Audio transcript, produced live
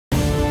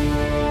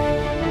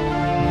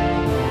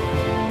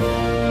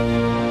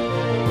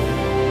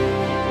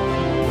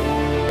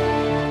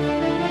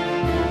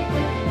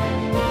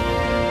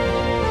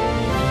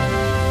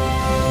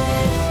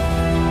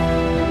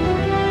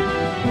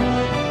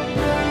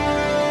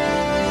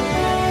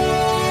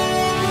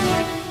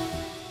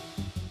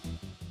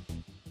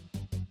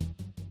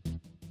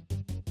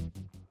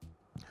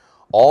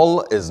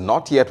All is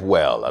not yet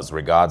well as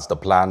regards the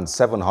planned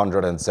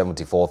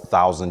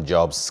 774,000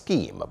 jobs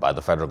scheme by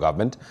the federal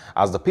government,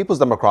 as the People's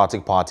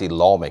Democratic Party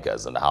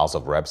lawmakers in the House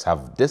of Reps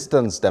have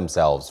distanced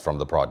themselves from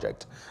the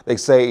project. They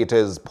say it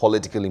is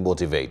politically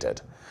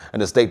motivated.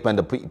 In a statement,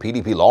 the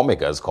PDP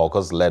lawmakers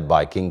caucus led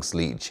by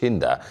Kingsley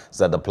Chinda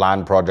said the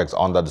planned projects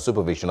under the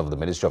supervision of the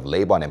Ministry of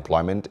Labour and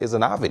Employment is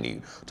an avenue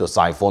to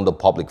siphon the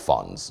public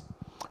funds.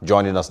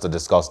 Joining us to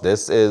discuss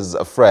this is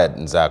Fred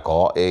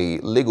Nzako, a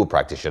legal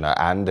practitioner,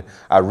 and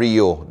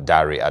Rio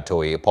Dari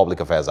Atoye, a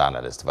public affairs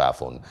analyst via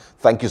phone.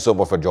 Thank you so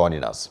much for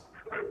joining us.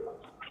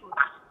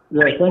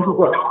 Yeah, thank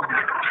you.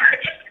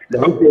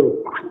 Thank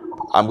you.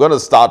 I'm going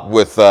to start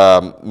with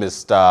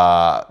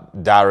Mr.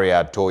 Dari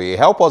Atoye.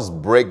 Help us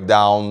break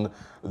down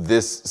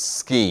this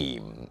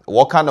scheme.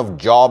 What kind of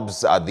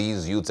jobs are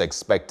these youths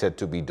expected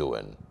to be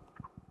doing?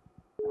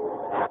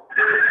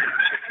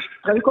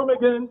 Can you come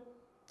again?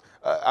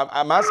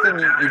 I'm asking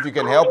you if you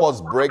can help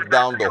us break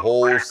down the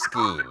whole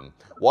scheme.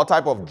 What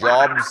type of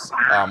jobs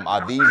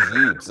are these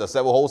youths,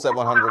 the whole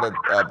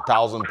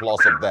 700,000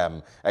 plus of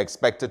them,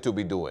 expected to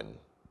be doing?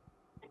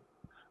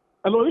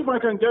 Hello, if I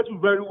can get you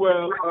very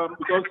well,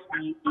 because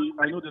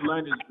I know the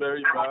line is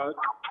very bad,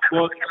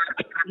 but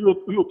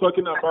you're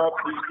talking about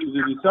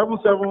the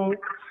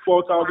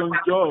 774,000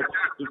 jobs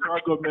the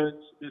federal government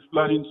is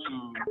planning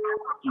to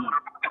give.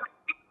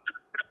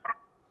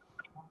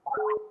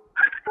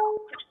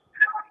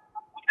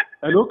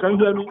 Hello, can you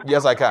hear me?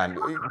 Yes, I can.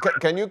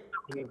 Can you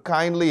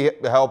kindly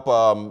help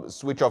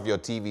switch off your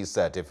TV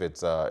set if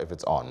it's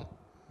on?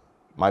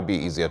 Might be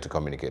easier to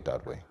communicate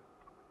that way.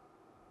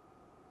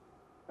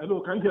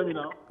 Hello, can you hear me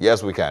now?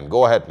 Yes, we can.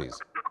 Go ahead, please.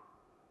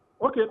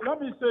 Okay, let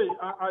me say,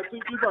 I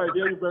think if I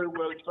hear you very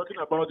well, you're talking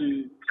about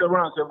the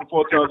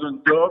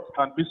 774,000 jobs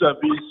and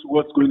vis-a-vis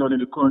what's going on in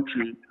the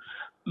country.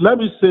 Let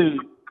me say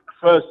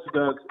first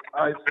that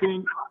I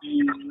think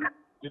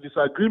the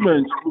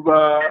disagreement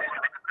over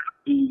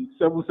the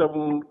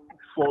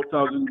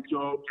 774,000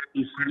 jobs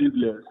is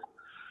needless.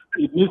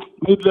 It is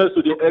needless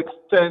to the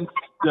extent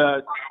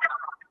that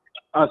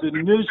as a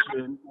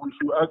nation, we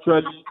should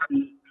actually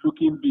be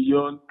looking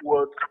beyond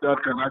what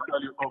that can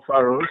actually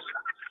offer us.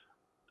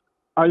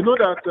 I know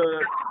that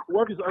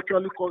what is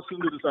actually causing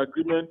the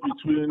disagreement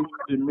between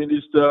the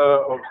Minister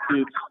of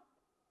State,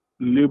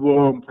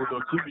 Labour and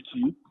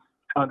Productivity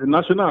and the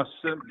National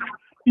Assembly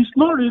is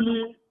not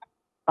really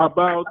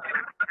about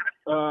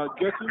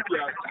getting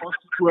their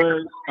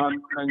constituents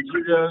and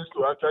Nigerians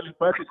to actually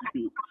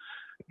participate.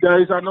 There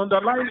is an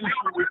underlying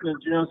issue which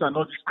Nigerians are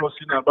not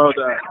discussing about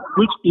that,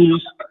 which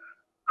is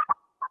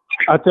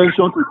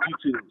attention to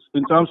details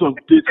in terms of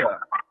data.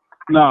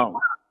 Now,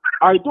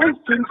 I don't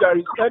think there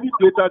is any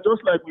data,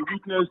 just like we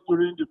witnessed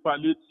during the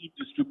palliative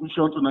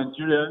distribution to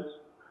Nigerians.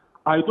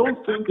 I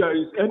don't think there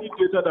is any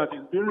data that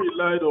is being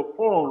relied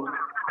upon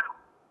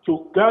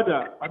to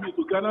gather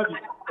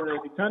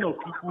the kind of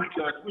people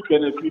that we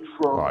benefit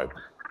from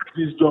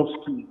this job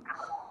scheme.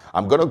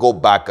 I'm going to go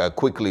back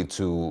quickly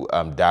to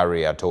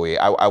Dari Atoye.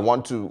 I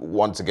want to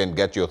once again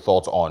get your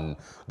thoughts on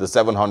the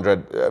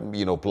 700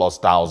 plus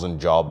thousand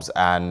jobs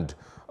and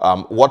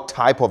what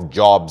type of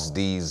jobs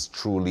these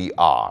truly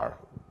are.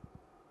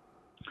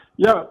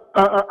 Yeah,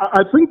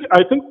 I think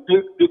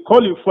they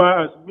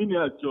qualify as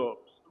menial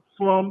jobs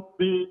from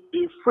the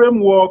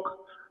framework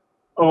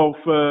of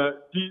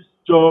this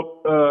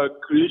job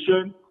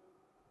creation.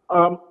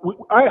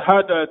 I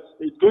heard that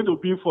it's going to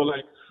be for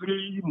like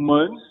 3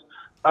 months,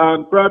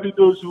 and probably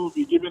those who will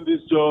be given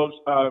these jobs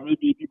are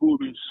maybe people who will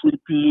be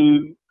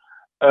sweeping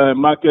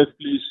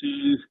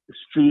marketplaces,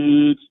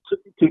 streets,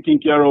 taking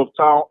care of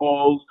town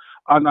halls,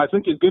 and I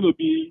think it's going to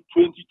be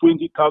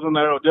 20,000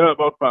 naira or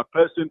thereabout per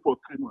person for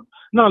 3 months.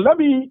 Now, let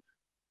me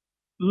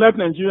let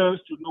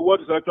Nigerians to know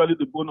what is actually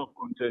the bone of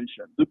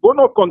contention. The bone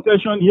of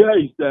contention here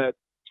is that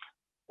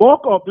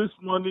bulk of this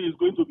money is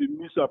going to be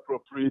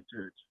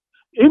misappropriated,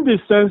 in the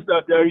sense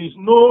that they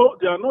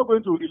are not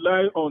going to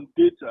rely on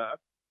data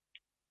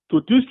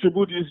to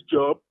distribute this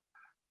job.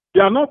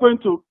 They are not going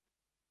to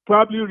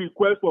probably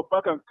request for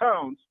bank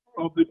accounts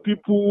of the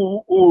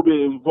people who will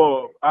be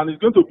involved, and it's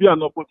going to be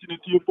an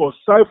opportunity for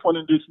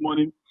siphoning this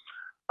money.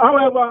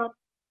 However,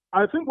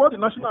 I think what the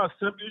National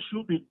Assembly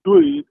should be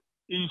doing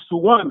is to,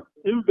 one,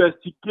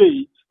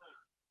 investigate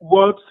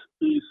what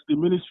is the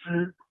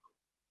ministry,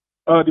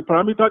 the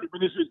parameter the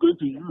ministry is going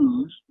to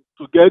use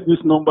to get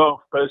this number of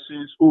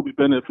persons who will be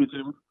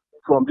benefiting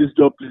from this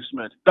job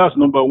placement. That's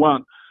number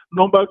one.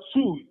 Number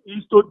two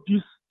is to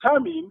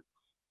determine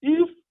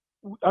if,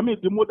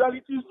 the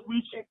modalities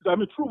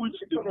through which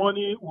the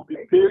money will be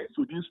paid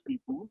to these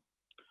people.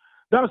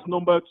 That's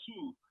number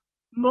two.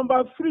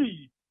 Number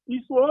three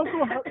is to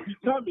also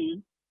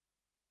determine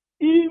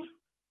if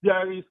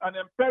there is an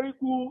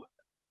empirical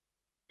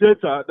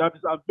data that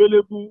is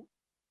available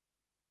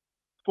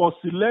for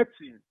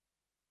selecting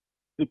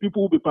the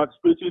people who will be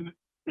participating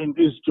in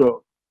this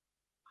job.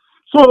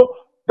 So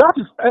that's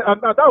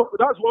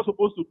what's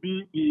supposed to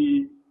be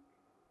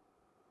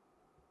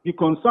the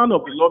concern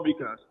of the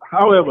lawmakers.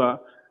 However,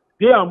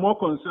 they are more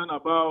concerned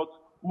about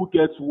who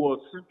gets what,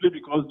 simply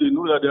because they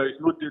know that there is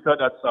no data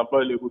that's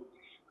available.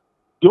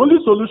 The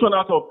only solution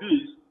out of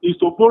this is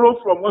to borrow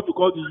from what we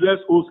call the Yes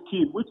O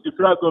scheme, which the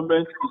federal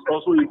government is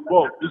also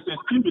involved. It's a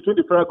scheme between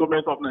the federal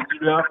government of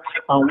Nigeria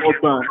and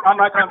World Bank. And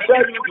I can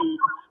tell you the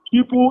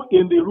people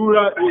in the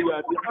rural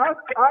areas, they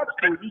ask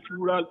to reach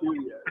rural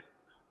areas,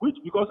 which,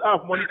 because I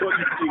have monitored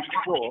this case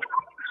before,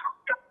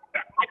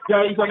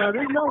 there is an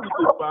arrangement with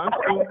the bank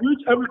in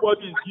which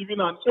everybody is given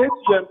an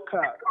ATM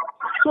card.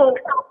 So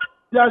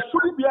there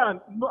shouldn't be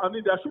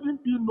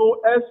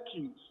no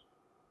excuse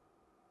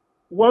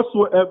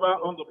whatsoever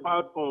on the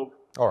part of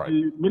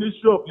the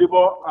Ministry of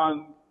Labor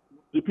and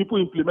the people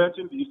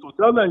implementing this to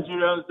tell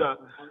Nigerians that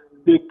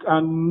they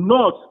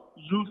cannot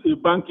use a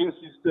banking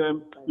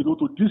system,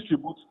 to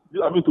distribute,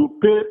 to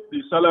pay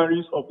the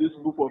salaries of these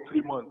people for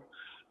 3 months.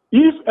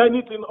 If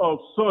anything of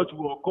such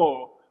will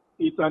occur,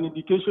 it's an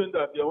indication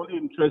that they're only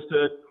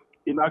interested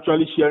in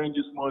actually sharing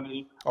this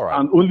money,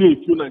 and only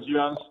a few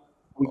Nigerians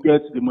will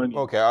get the money.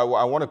 Okay, I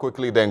want to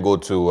quickly then go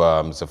to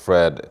Mr.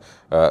 Fred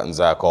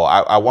Nzako.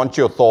 I want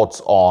your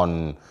thoughts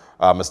on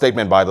a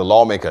statement by the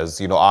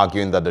lawmakers,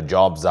 arguing that the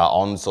jobs are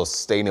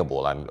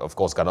unsustainable and, of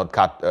course, cannot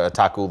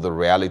tackle the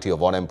reality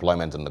of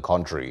unemployment in the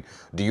country.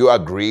 Do you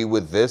agree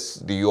with this?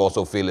 Do you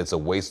also feel it's a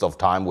waste of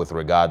time with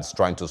regards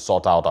trying to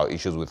sort out our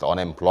issues with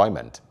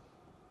unemployment?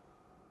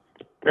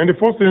 In the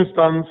first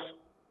instance,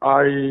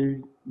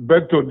 I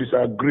beg to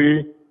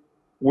disagree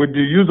with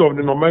the use of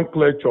the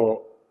nomenclature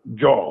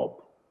job.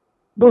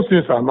 Those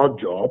things are not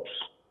jobs.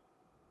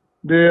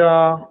 They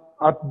are,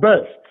 at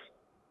best,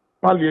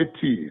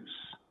 palliatives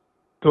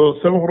to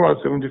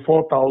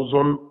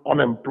 774,000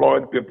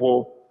 unemployed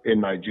people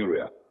in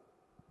Nigeria.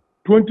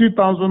 20,000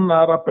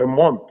 naira per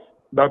month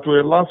that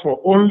will last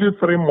for only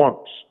 3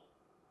 months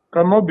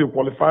cannot be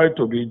qualified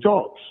to be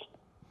jobs.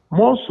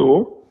 More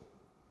so,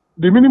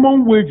 the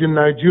minimum wage in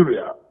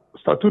Nigeria,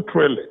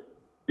 statutorily,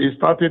 is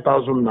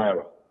 30,000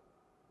 naira.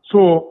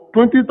 So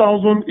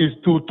 20,000 is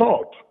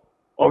 2/3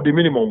 of the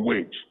minimum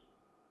wage.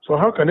 So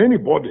how can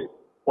anybody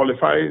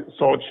qualify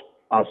such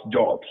as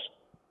jobs?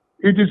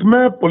 It is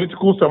mere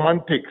political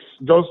semantics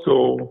just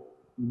to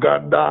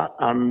gather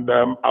and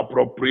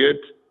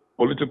appropriate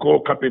political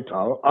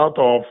capital out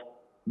of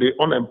the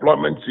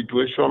unemployment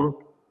situation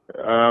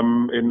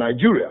in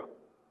Nigeria.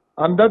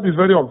 And that is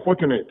very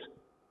unfortunate.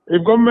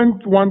 If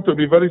government want to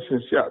be very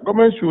sincere,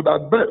 government should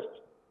at best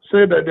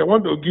say that they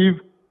want to give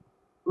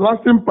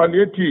lasting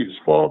palliatives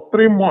for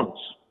 3 months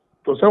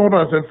to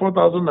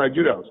 704,000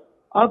 Nigerians,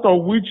 out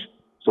of which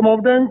some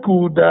of them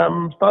could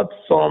start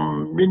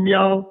some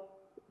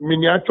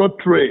miniature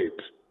trade.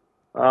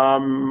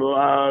 Some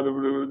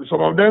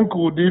of them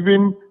could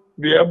even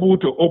be able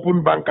to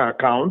open bank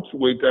accounts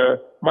with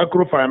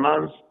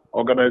microfinance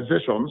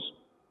organizations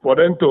for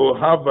them to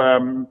have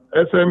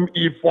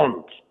SME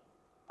funds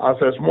as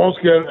a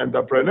small-scale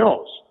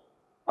entrepreneurs.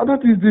 And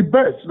that is the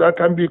best that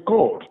can be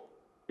called.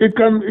 It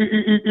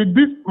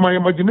beats my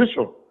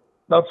imagination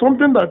that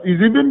something that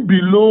is even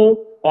below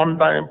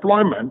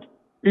underemployment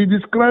is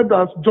described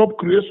as job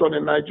creation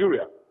in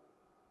Nigeria.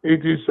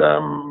 It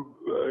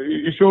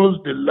shows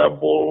the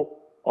level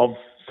of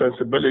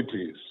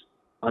sensibilities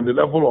and the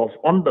level of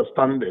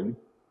understanding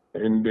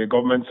in the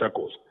government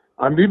circles.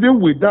 And even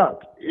with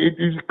that, it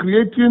is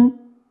creating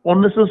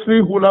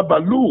unnecessary hula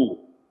baloo,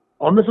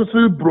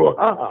 unnecessary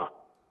brouhaha,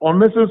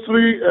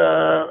 unnecessary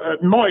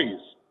noise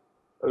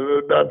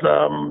that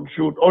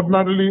should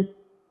ordinarily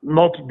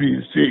not be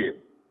seen.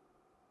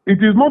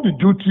 It is not the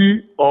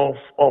duty of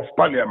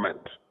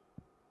Parliament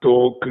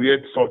to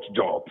create such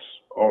jobs,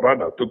 or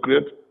rather to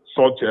create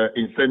such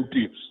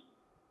incentives.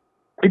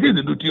 It is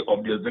the duty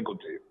of the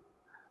executive.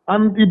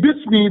 And it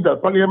beats me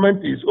that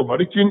Parliament is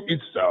overreaching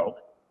itself,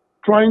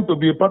 trying to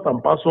be part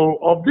and parcel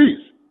of this.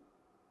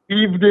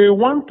 If they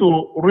want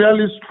to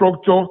really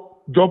structure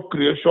job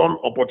creation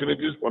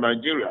opportunities for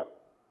Nigeria,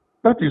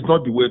 that is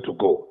not the way to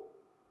go.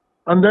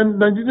 And then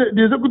the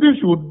executive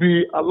should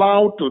be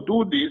allowed to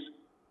do this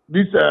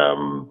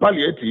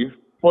palliative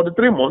for the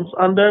 3 months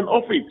and then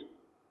off it.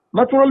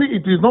 Naturally,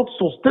 it is not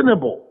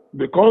sustainable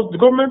because the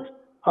government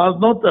has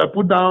not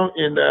put down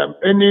in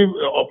any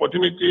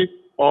opportunity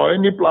or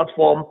any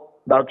platform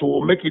that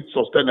will make it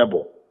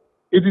sustainable.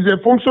 It is a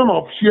function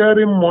of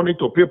sharing money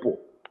to people.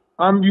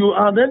 And you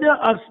had earlier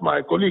asked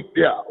my colleague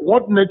there,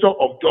 what nature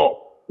of job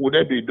would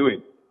they be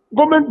doing?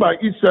 Government by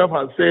itself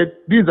has said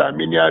these are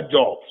menial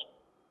jobs.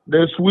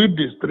 They sweep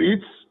the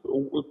streets,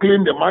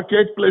 clean the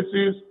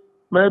marketplaces,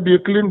 maybe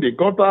clean the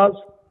gutters,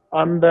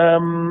 and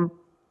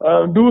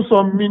do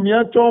some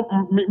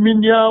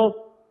menial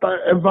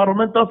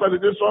environmental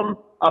sanitation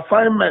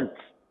assignments.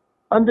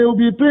 And they will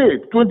be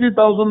paid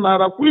 20,000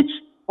 naira, which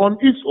on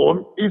its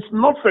own is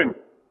nothing.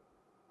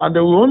 And they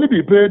will only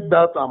be paid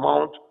that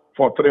amount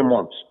for 3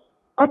 months.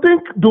 I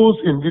think those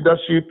in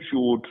leadership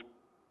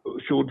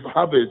should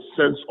have a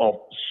sense of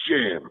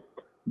shame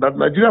that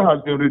Nigeria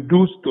has been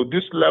reduced to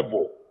this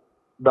level,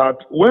 that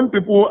when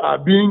people are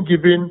being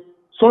given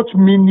such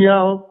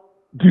menial,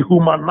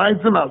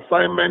 dehumanizing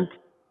assignment,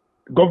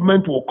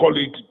 government will call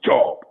it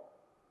job.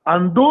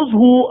 And those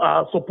who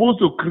are supposed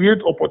to create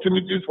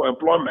opportunities for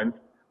employment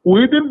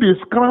will even be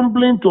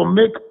scrambling to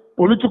make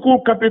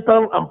political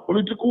capital and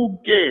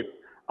political gain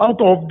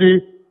out of the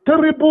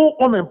terrible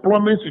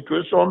unemployment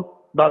situation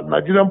that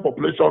Nigerian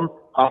population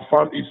has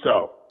found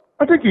itself.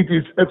 I think it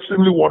is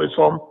extremely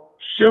worrisome,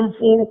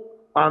 shameful,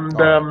 and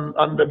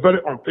very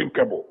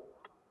unthinkable.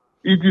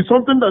 It is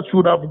something that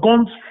should have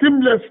gone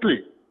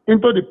seamlessly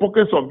into the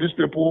pockets of these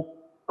people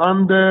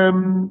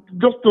and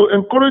just to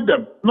encourage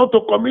them not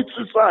to commit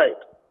suicide,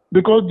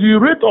 because the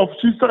rate of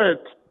suicide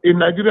in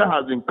Nigeria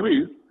has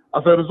increased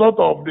as a result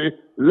of the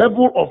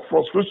level of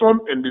frustration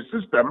in the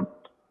system,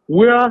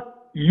 where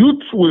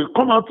youths will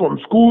come out from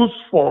schools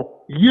for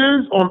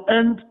years on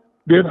end,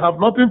 they have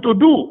nothing to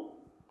do.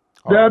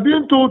 They are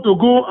being told to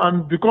go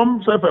and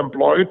become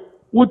self-employed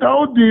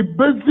without the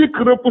basic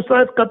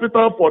requisite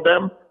capital for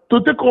them to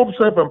take up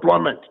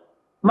self-employment.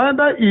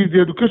 Neither is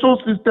the education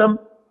system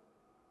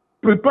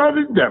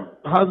preparing them,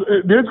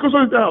 the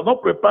education system has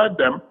not prepared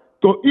them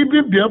to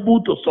even be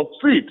able to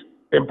succeed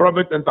in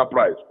private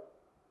enterprise.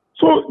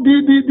 So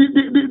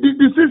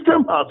the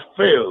system has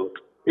failed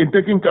in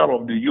taking care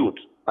of the youth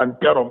and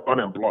care of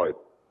unemployed.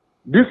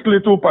 This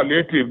little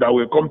palliative that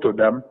will come to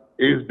them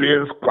is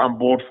being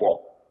scrambled for.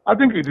 I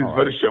think it is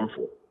very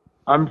shameful.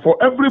 And for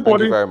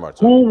everybody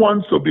who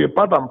wants to be a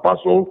part and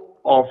parcel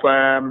of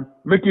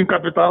making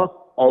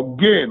capital or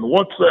gain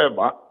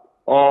whatsoever,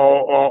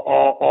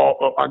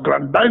 or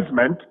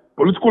aggrandizement,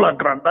 political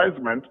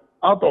aggrandizement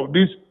out of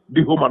this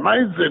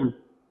dehumanizing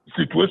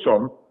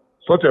situation,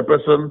 such a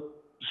person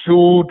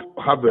should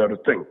have a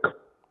rethink.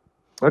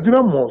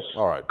 Nigeria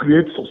must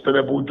create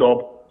sustainable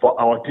job for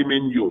our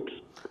teeming youth.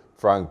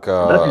 Frank,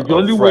 that is the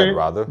only way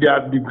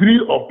their degree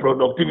of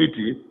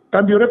productivity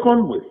can be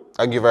reckoned with.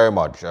 Thank you very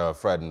much,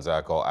 Fred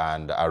Nzako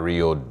and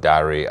Ario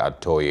Dare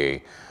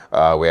Atoye.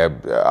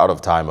 We're out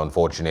of time,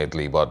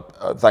 unfortunately,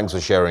 but thanks for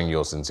sharing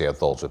your sincere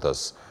thoughts with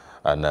us,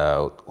 and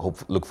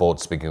look forward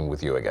to speaking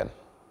with you again.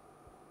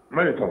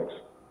 Many thanks.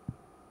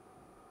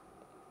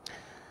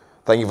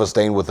 Thank you for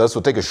staying with us.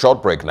 We'll take a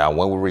short break now.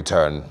 When we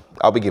return,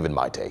 I'll be giving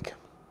my take.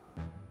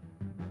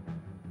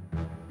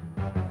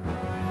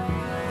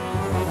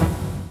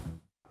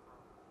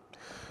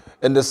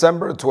 In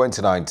December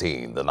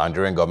 2019, the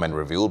Nigerian government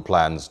revealed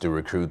plans to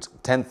recruit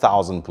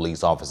 10,000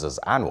 police officers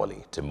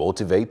annually to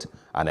motivate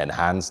and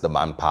enhance the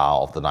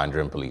manpower of the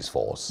Nigerian police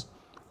force.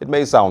 It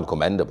may sound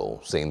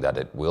commendable, saying that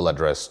it will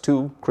address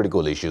two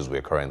critical issues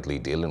we're currently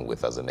dealing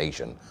with as a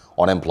nation: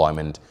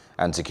 unemployment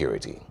and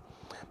security.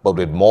 But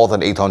with more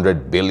than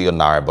 800 billion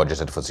naira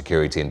budgeted for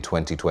security in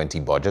 2020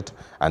 budget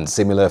and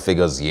similar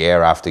figures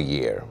year after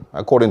year,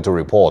 according to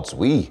reports,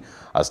 we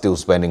are still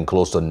spending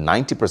close to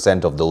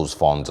 90% of those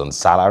funds on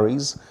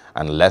salaries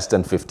and less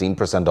than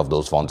 15% of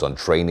those funds on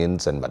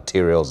trainings and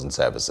materials and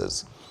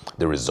services.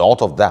 The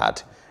result of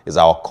that is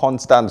our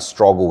constant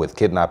struggle with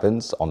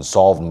kidnappings,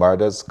 unsolved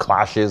murders,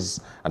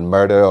 clashes, and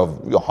murder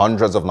of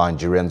hundreds of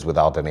Nigerians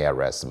without any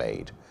arrests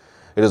made.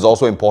 It is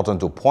also important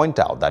to point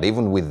out that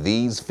even with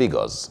these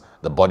figures,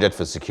 the budget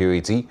for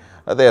security,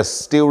 there are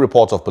still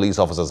reports of police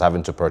officers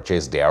having to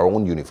purchase their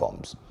own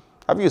uniforms.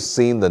 Have you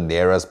seen the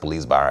nearest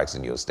police barracks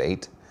in your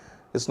state?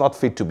 It's not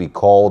fit to be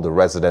called the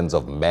residence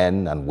of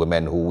men and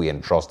women who we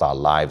entrust our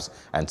lives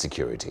and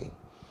security.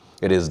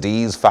 It is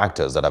these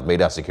factors that have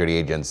made our security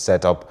agents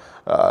set up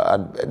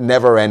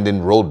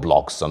never-ending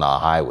roadblocks on our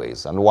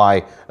highways, and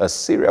why a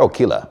serial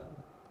killer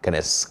can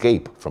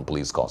escape from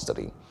police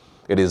custody.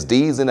 It is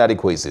these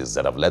inadequacies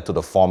that have led to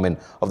the forming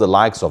of the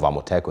likes of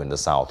Amoteco in the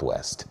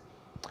Southwest.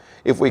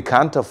 If we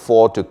can't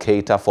afford to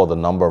cater for the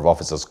number of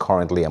officers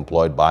currently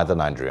employed by the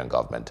Nigerian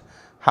government,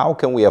 how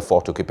can we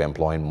afford to keep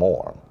employing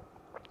more?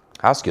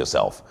 Ask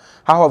yourself,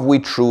 how have we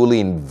truly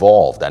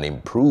involved and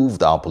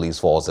improved our police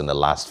force in the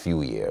last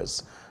few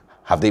years?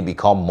 Have they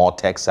become more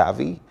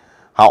tech-savvy?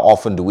 How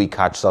often do we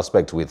catch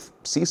suspects with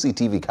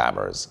CCTV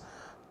cameras?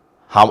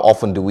 How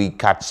often do we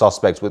catch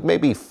suspects with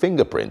maybe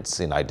fingerprints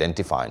in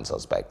identifying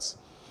suspects?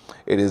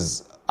 It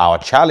is our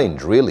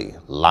challenge, really,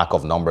 lack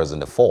of numbers in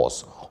the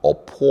force or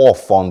poor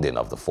funding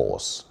of the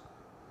force.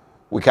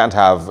 We can't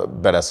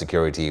have better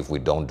security if we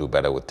don't do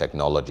better with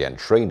technology and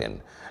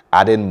training.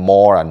 Adding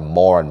more and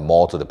more and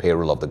more to the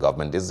payroll of the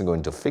government isn't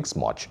going to fix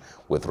much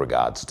with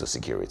regards to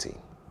security.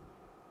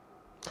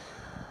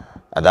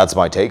 And that's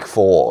my take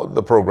for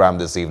the program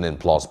this evening,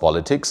 Plus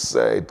Politics.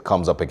 It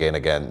comes up again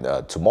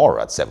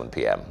tomorrow at 7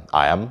 p.m.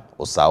 I am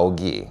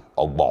Osarogie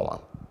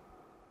Ogbonmwan.